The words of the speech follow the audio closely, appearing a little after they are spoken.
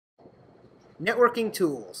Networking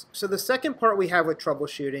tools. So the second part we have with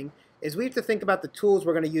troubleshooting is we have to think about the tools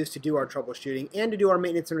we're going to use to do our troubleshooting and to do our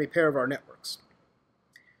maintenance and repair of our networks.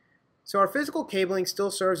 So our physical cabling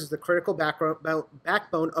still serves as the critical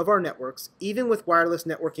backbone of our networks, even with wireless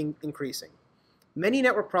networking increasing. Many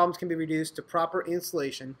network problems can be reduced to proper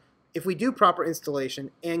installation if we do proper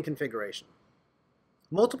installation and configuration.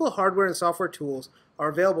 Multiple hardware and software tools are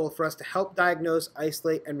available for us to help diagnose,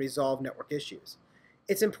 isolate, and resolve network issues.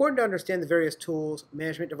 It's important to understand the various tools,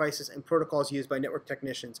 management devices, and protocols used by network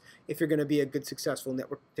technicians if you're going to be a good, successful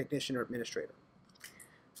network technician or administrator.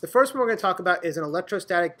 The first one we're going to talk about is an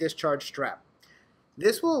electrostatic discharge strap.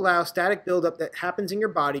 This will allow static buildup that happens in your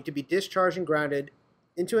body to be discharged and grounded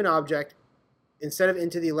into an object instead of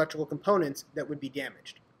into the electrical components that would be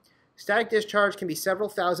damaged. Static discharge can be several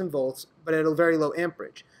thousand volts, but at a very low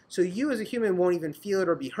amperage. So you as a human won't even feel it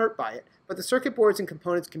or be hurt by it, but the circuit boards and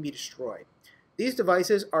components can be destroyed. These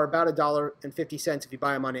devices are about $1.50 if you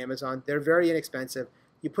buy them on Amazon. They're very inexpensive.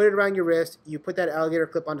 You put it around your wrist, you put that alligator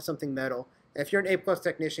clip onto something metal, and if you're an A+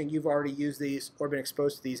 technician, you've already used these or been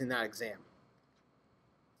exposed to these in that exam.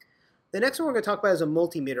 The next one we're going to talk about is a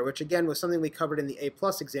multimeter, which again was something we covered in the A+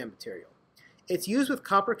 exam material. It's used with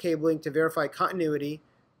copper cabling to verify continuity,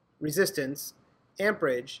 resistance,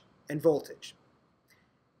 amperage, and voltage.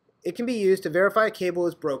 It can be used to verify a cable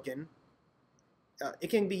is broken.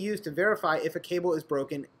 It can be used to verify if a cable is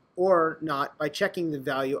broken or not by checking the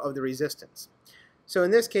value of the resistance. So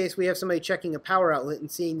in this case, we have somebody checking a power outlet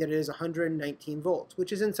and seeing that it is 119 volts,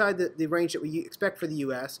 which is inside the range that we expect for the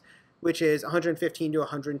US, which is 115 to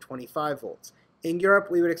 125 volts. In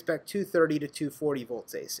Europe, we would expect 230 to 240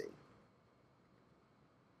 volts AC.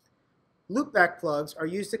 Loopback plugs are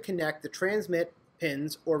used to connect the transmit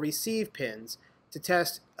pins or receive pins to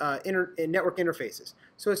test network interfaces.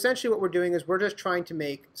 So essentially what we're doing is we're just trying to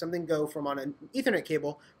make something go from on an Ethernet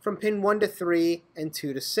cable from pin 1 to 3 and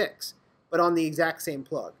 2 to 6, but on the exact same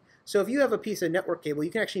plug. So if you have a piece of network cable, you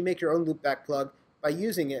can actually make your own loopback plug by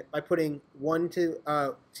using it by putting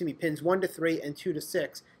pins 1 to 3 and 2 to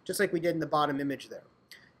 6, just like we did in the bottom image there.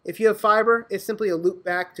 If you have fiber, it's simply a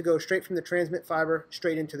loopback to go straight from the transmit fiber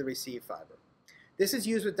straight into the receive fiber. This is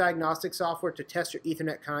used with diagnostic software to test your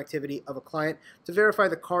Ethernet connectivity of a client to verify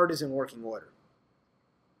the card is in working order.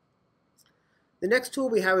 The next tool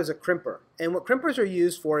we have is a crimper, and what crimpers are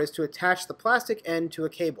used for is to attach the plastic end to a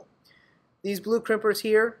cable. These blue crimpers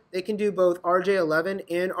here, they can do both RJ11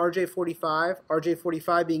 and RJ45,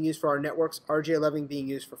 RJ45 being used for our networks, RJ11 being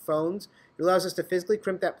used for phones. It allows us to physically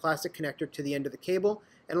crimp that plastic connector to the end of the cable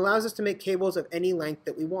and allows us to make cables of any length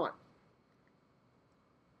that we want.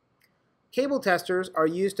 Cable testers are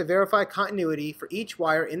used to verify continuity for each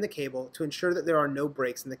wire in the cable to ensure that there are no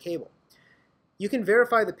breaks in the cable. You can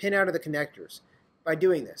verify the pin out of the connectors by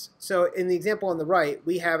doing this. So in the example on the right,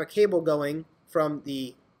 we have a cable going from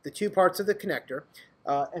the two parts of the connector,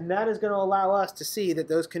 and that is going to allow us to see that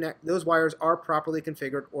those wires are properly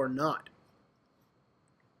configured or not.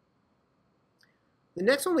 The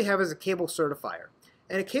next one we have is a cable certifier.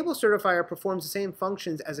 And a cable certifier performs the same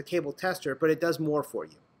functions as a cable tester, but it does more for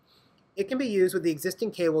you. It can be used with the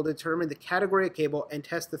existing cable to determine the category of cable and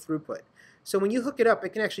test the throughput. So when you hook it up, it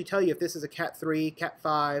can actually tell you if this is a Cat 3, Cat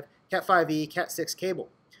 5, Cat 5e, Cat 6 cable.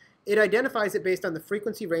 It identifies it based on the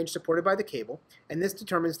frequency range supported by the cable, and this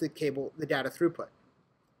determines the data throughput.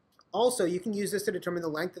 Also, you can use this to determine the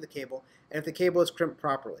length of the cable and if the cable is crimped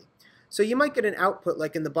properly. So you might get an output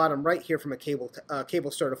like in the bottom right here from a cable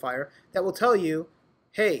certifier that will tell you,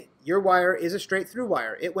 hey, your wire is a straight through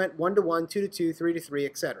wire. It went 1 to 1, 2 to 2, 3 to 3,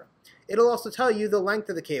 etc. It'll also tell you the length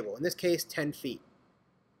of the cable, in this case 10 feet.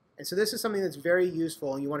 And so this is something that's very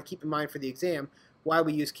useful and you want to keep in mind for the exam why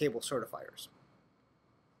we use cable certifiers.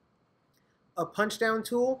 A punch-down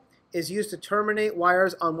tool is used to terminate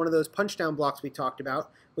wires on one of those punch-down blocks we talked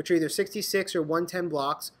about, which are either 66 or 110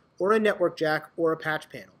 blocks, or a network jack, or a patch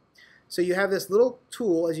panel. So you have this little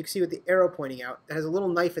tool, as you can see with the arrow pointing out, that has a little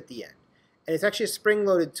knife at the end. And it's actually a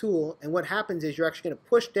spring-loaded tool, and what happens is you're actually going to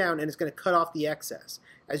push down and it's going to cut off the excess.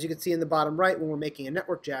 As you can see in the bottom right, when we're making a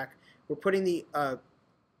network jack, we're putting the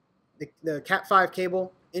Cat 5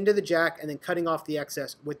 cable into the jack and then cutting off the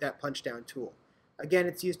excess with that punch-down tool. Again,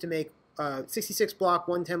 it's used to make 66 block,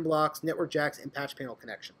 110 blocks, network jacks, and patch panel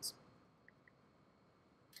connections.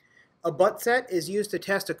 A butt set is used to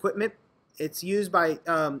test equipment. It's used by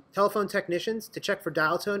telephone technicians to check for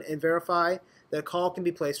dial tone and verify that a call can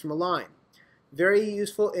be placed from a line. Very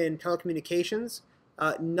useful in telecommunications,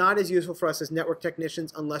 not as useful for us as network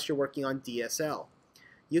technicians unless you're working on DSL.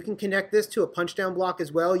 You can connect this to a punch-down block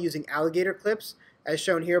as well using alligator clips, as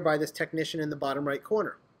shown here by this technician in the bottom right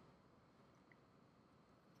corner.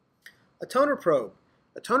 A toner probe.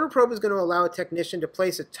 A toner probe is going to allow a technician to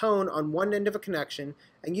place a tone on one end of a connection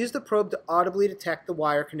and use the probe to audibly detect the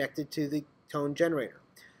wire connected to the tone generator.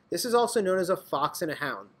 This is also known as a fox and a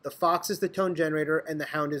hound. The fox is the tone generator and the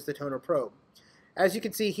hound is the toner probe. As you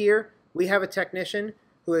can see here, we have a technician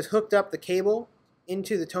who has hooked up the cable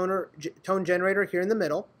into the tone generator here in the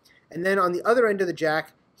middle, and then on the other end of the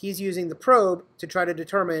jack, he's using the probe to try to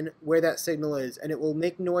determine where that signal is, and it will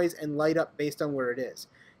make noise and light up based on where it is.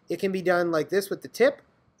 It can be done like this with the tip,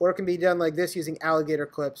 or it can be done like this using alligator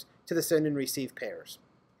clips to the send and receive pairs.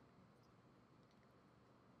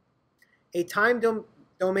 A time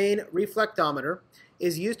domain reflectometer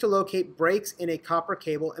is used to locate breaks in a copper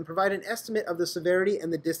cable and provide an estimate of the severity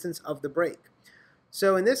and the distance of the break.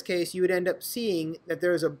 So in this case, you would end up seeing that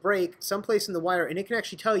there is a break someplace in the wire, and it can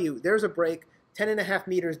actually tell you there's a break 10.5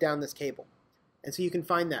 meters down this cable. And so you can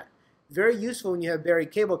find that. Very useful when you have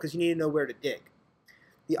buried cable because you need to know where to dig.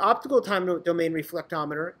 The optical time domain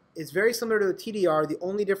reflectometer is very similar to the TDR. The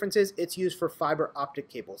only difference is it's used for fiber optic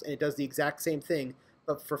cables, and it does the exact same thing,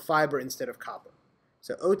 but for fiber instead of copper.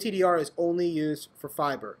 So OTDR is only used for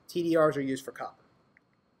fiber. TDRs are used for copper.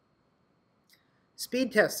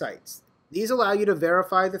 Speed test sites. These allow you to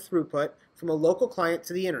verify the throughput from a local client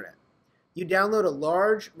to the internet. You download a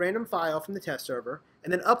large random file from the test server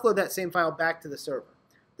and then upload that same file back to the server.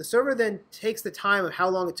 The server then takes the time of how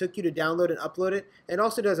long it took you to download and upload it, and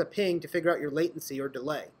also does a ping to figure out your latency or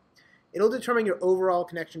delay. It'll determine your overall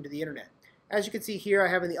connection to the internet. As you can see here, I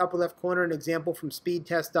have in the upper left corner an example from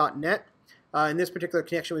speedtest.net. And this particular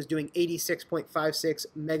connection was doing 86.56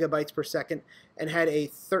 megabytes per second and had a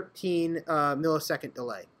 13 millisecond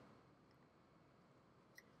delay.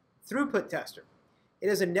 Throughput Tester. It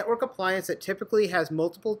is a network appliance that typically has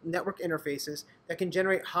multiple network interfaces that can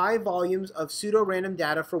generate high volumes of pseudo-random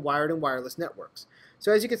data for wired and wireless networks.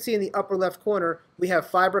 So as you can see in the upper left corner, we have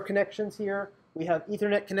fiber connections here, we have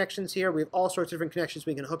Ethernet connections here, we have all sorts of different connections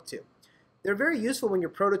we can hook to. They're very useful when you're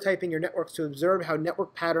prototyping your networks to observe how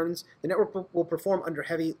network patterns, the network will perform under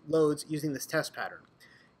heavy loads using this test pattern.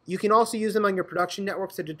 You can also use them on your production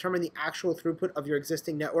networks to determine the actual throughput of your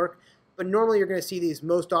existing network, but normally you're going to see these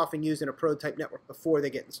most often used in a prototype network before they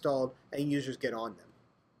get installed and users get on them.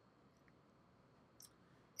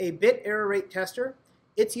 A bit error rate tester,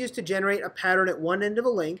 it's used to generate a pattern at one end of a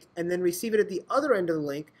link and then receive it at the other end of the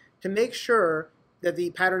link to make sure that the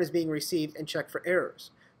pattern is being received and check for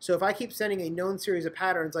errors. So if I keep sending a known series of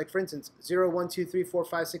patterns, like for instance 0, 1, 2, 3, 4,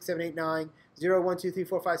 5, 6, 7, 8, 9, 0, 1, 2, 3,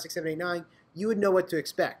 4, 5, 6, 7, 8, 9, you would know what to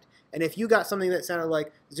expect. And if you got something that sounded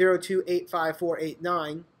like 0, 2, 8, 5, 4, 8,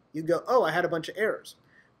 9, you'd go, oh, I had a bunch of errors.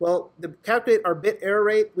 Well, to calculate our bit error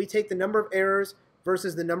rate, we take the number of errors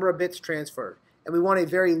versus the number of bits transferred. And we want a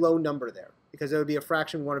very low number there, because it would be a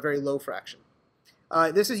fraction. We want a very low fraction.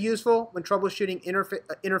 This is useful when troubleshooting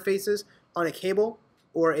interfaces on a cable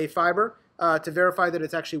or a fiber to verify that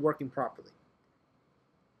it's actually working properly.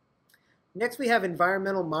 Next, we have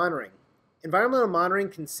environmental monitoring. Environmental monitoring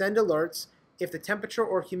can send alerts if the temperature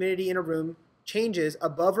or humidity in a room changes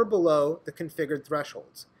above or below the configured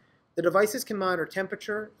thresholds. The devices can monitor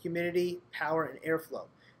temperature, humidity, power, and airflow.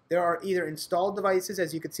 There are either installed devices,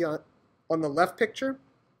 as you can see on the left picture,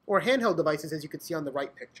 or handheld devices, as you can see on the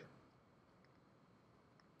right picture.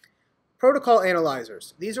 Protocol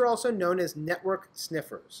analyzers. These are also known as network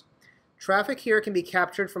sniffers. Traffic here can be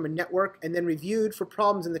captured from a network and then reviewed for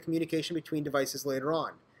problems in the communication between devices later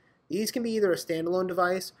on. These can be either a standalone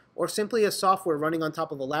device or simply a software running on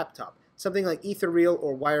top of a laptop, something like Etherreel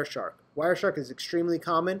or Wireshark. Wireshark is extremely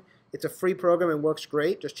common. It's a free program and works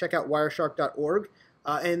great. Just check out wireshark.org,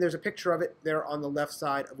 and there's a picture of it there on the left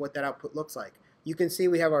side of what that output looks like. You can see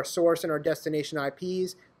we have our source and our destination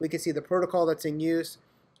IPs. We can see the protocol that's in use.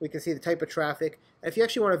 We can see the type of traffic. And if you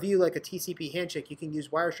actually want to view like a TCP handshake, you can use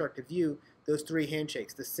Wireshark to view those three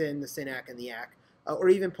handshakes, the SYN, the SYNAC, and the ACK, or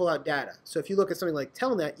even pull out data. So if you look at something like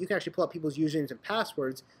Telnet, you can actually pull out people's usernames and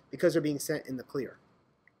passwords because they're being sent in the clear.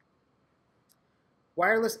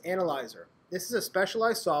 Wireless Analyzer. This is a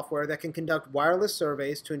specialized software that can conduct wireless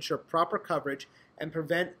surveys to ensure proper coverage and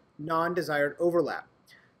prevent non-desired overlap.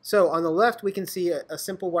 So on the left, we can see a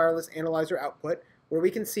simple wireless analyzer output where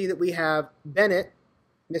we can see that we have Bennett,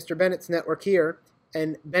 Mr. Bennett's network here,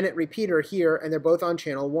 and Bennett repeater here, and they're both on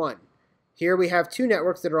channel 1. Here we have two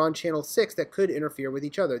networks that are on channel 6 that could interfere with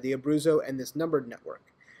each other, the Abruzzo and this numbered network.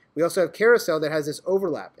 We also have Carousel that has this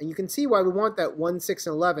overlap, and you can see why we want that 1, 6,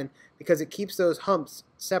 and 11, because it keeps those humps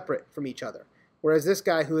separate from each other. Whereas this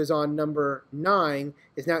guy who is on number 9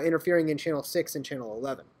 is now interfering in channel 6 and channel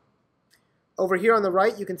 11. Over here on the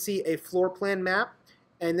right, you can see a floor plan map,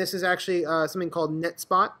 and this is actually something called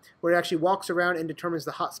NetSpot, where it actually walks around and determines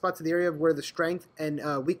the hot spots of the area of where the strength and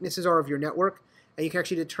weaknesses are of your network. and you can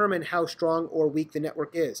actually determine how strong or weak the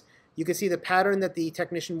network is. You can see the pattern that the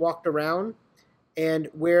technician walked around and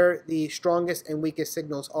where the strongest and weakest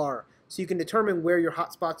signals are. So you can determine where your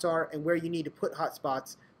hotspots are and where you need to put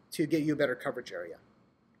hotspots to get you a better coverage area.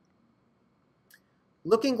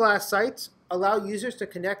 Looking glass sites allow users to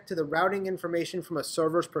connect to the routing information from a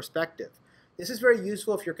server's perspective. This is very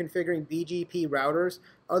useful if you're configuring BGP routers.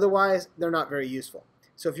 Otherwise, they're not very useful.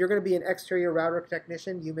 So if you're going to be an exterior router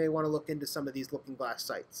technician, you may want to look into some of these looking glass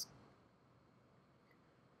sites.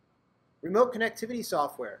 Remote connectivity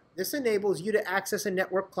software. This enables you to access a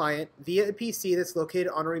network client via a PC that's located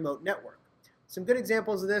on a remote network. Some good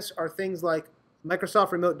examples of this are things like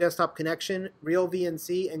Microsoft Remote Desktop Connection, Real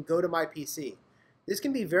VNC, and GoToMyPC. This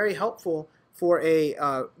can be very helpful for a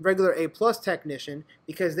regular A+ technician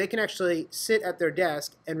because they can actually sit at their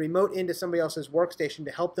desk and remote into somebody else's workstation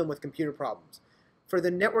to help them with computer problems. For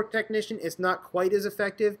the network technician, it's not quite as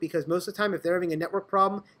effective because most of the time if they're having a network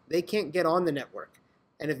problem, they can't get on the network.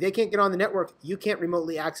 And if they can't get on the network, you can't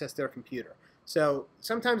remotely access their computer. So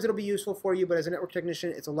sometimes it'll be useful for you, but as a network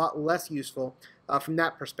technician, it's a lot less useful from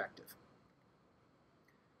that perspective.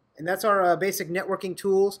 And that's our basic networking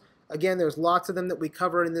tools. Again, there's lots of them that we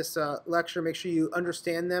cover in this lecture. Make sure you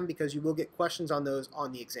understand them because you will get questions on those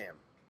on the exam.